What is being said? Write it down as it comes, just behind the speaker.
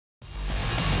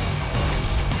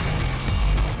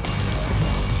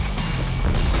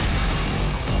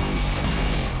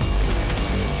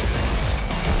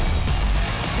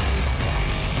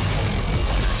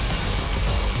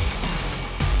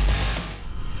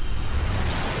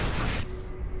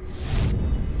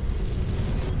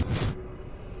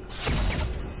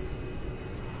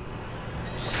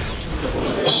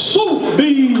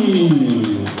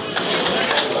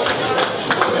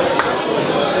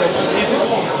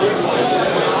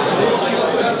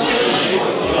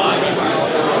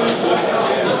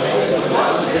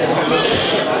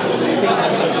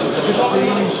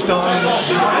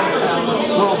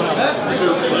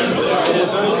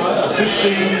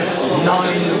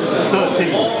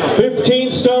15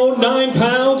 stone, 9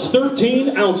 pounds,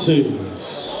 13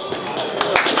 ounces.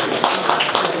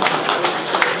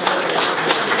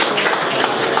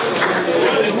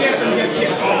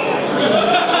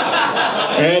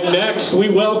 And next, we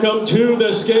welcome to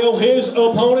the scale his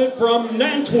opponent from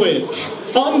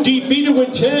Nantwich. Undefeated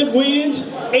with 10 wins,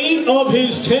 8 of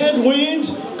his 10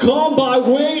 wins come by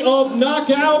way of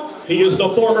knockout. He is the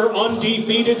former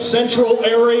undefeated Central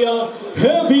Area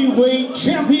Heavyweight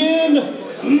Champion,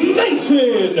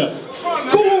 Nathan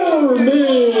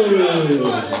Gorman.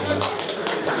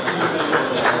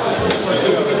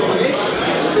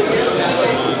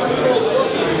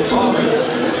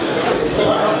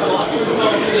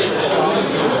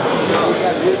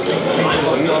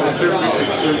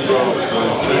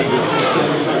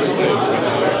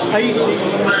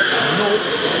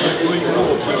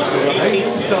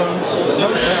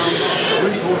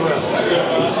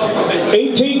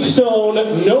 18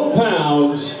 stone, no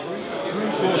pounds,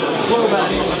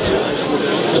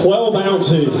 12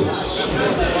 ounces.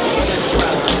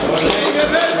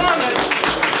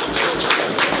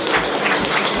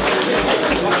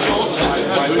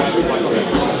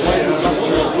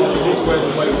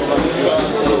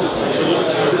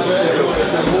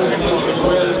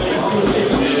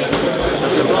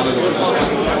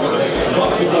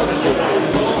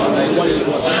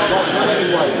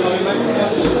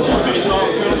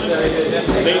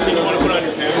 Anything you want to put on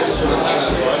your pants?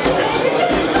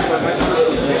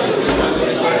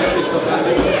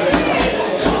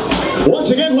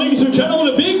 Once again, ladies and gentlemen,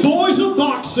 the big boys of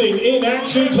boxing in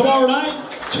action tomorrow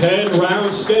night. 10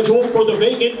 rounds scheduled for the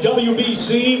vacant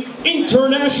WBC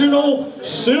International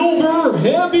Silver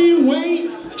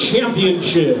Heavyweight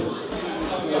Championship.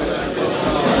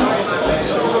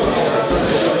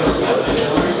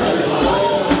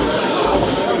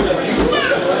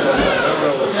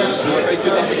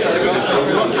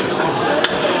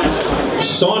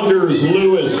 Saunders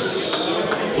Lewis.